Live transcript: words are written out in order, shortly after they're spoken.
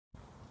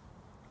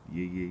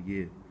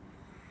Yeah.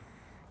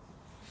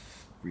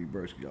 Free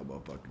verse, y'all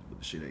motherfuckers, but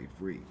the shit ain't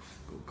free.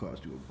 Gonna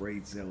cost you a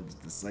brain cell just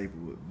to decipher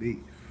with me.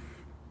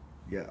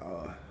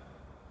 Yeah,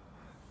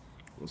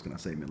 what can I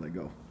say, man? Let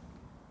go.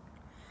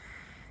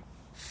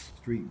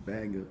 Street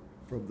banger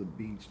from the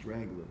beat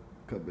strangler.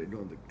 Coming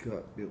on the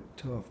cut, built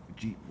tough,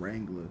 Jeep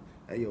Wrangler.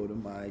 Ayo, the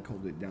mic,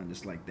 hold it down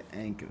just like the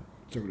anchor.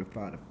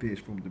 Certified a fish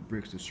from the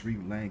bricks to Sri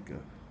Lanka.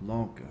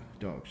 Lanka,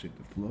 dog shit,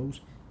 the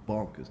flows,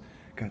 bonkers.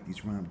 Got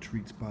these rhyme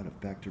treats by the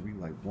factory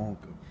like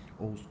Wonka.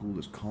 Old school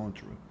is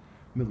Contra.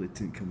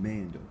 Militant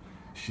commando.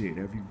 Shit,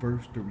 every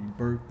verse the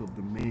rebirth of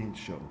the man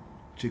show.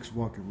 Chicks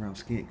walking around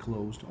scant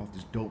clothes off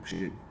this dope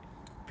shit.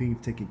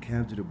 Fiends taking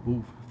cabs to the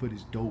booth for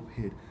this dope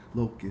hit.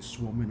 Locusts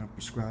swarming, I'm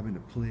prescribing the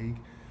plague.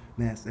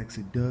 Mass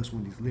exodus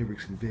when these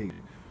lyrics invade.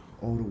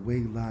 All the way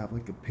live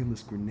like a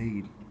pinless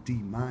grenade. D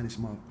minus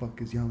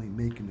motherfuckers, y'all ain't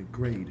making the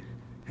grade.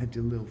 Had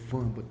your little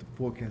fun, but the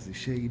forecast is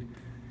shade.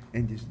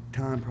 And this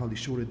time probably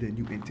shorter than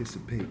you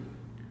anticipate.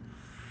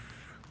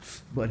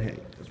 But hey,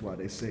 that's why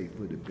they say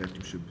for the best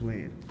you should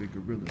plan. Big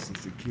gorilla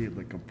since a kid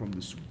like I'm from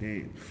the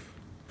Sudan.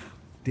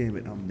 Damn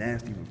it, I'm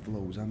nasty with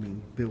flows, I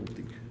mean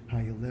filthy.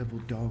 Higher level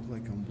dog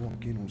like I'm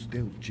walking on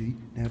stealth G.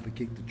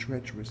 Navigate the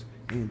treacherous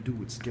and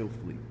do it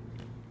skillfully.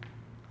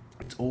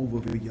 It's over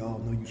for y'all,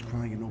 no use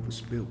crying over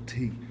spilled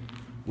tea.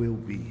 We'll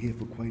be here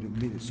for quite a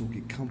minute, so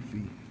get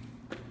comfy.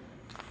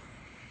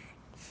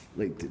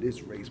 Late to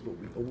this race, but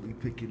we only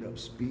picking up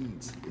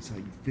speeds. It's how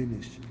you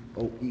finish.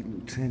 Oh, eat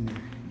lieutenant.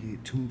 Yeah,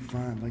 too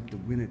fine like the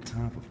winter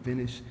time for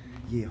finish.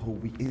 Yeah, ho,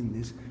 we in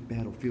this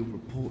battlefield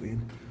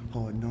reporting.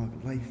 Hard knock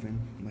lifing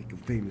like a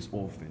famous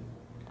orphan.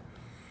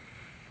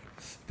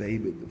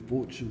 Fame and the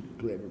fortune,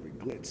 glamour and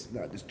glitz.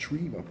 Not this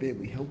tree, my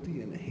family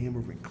healthy and a hammer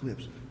and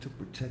clips to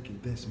protect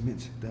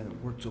investments that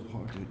have worked so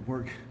hard to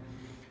work.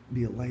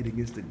 Be a light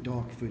against the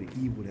dark for the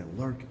evil that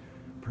lurk.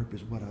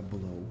 Purpose what I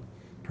blow.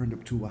 Turned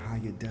up to a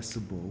higher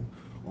decibel,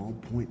 on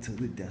point to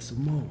the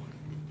decimal.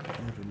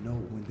 Never know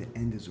when the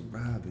end is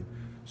arriving,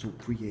 so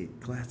create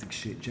classic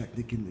shit, Jack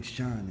Nick in the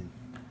shining.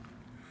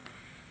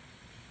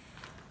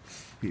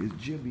 Here's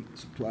Jimmy,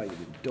 supplying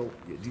the dope,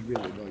 yeah,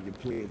 derailing all your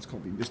plans, call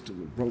me Mr.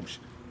 LaRoche.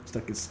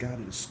 Stuck in sky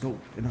to the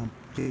scope, and I'm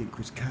getting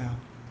Chris Kyle.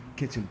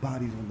 Catching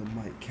bodies on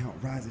the mic, count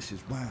rises,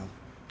 shit's wild.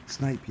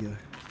 Snipe ya,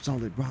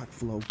 solid rock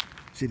flow,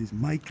 shit is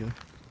Micah.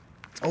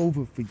 It's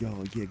over for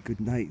y'all, yeah, good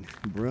night,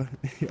 bruh.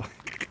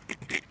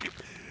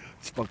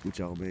 Fuck with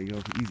y'all, man. Yo,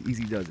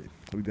 easy does it.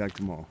 I'll be back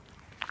tomorrow.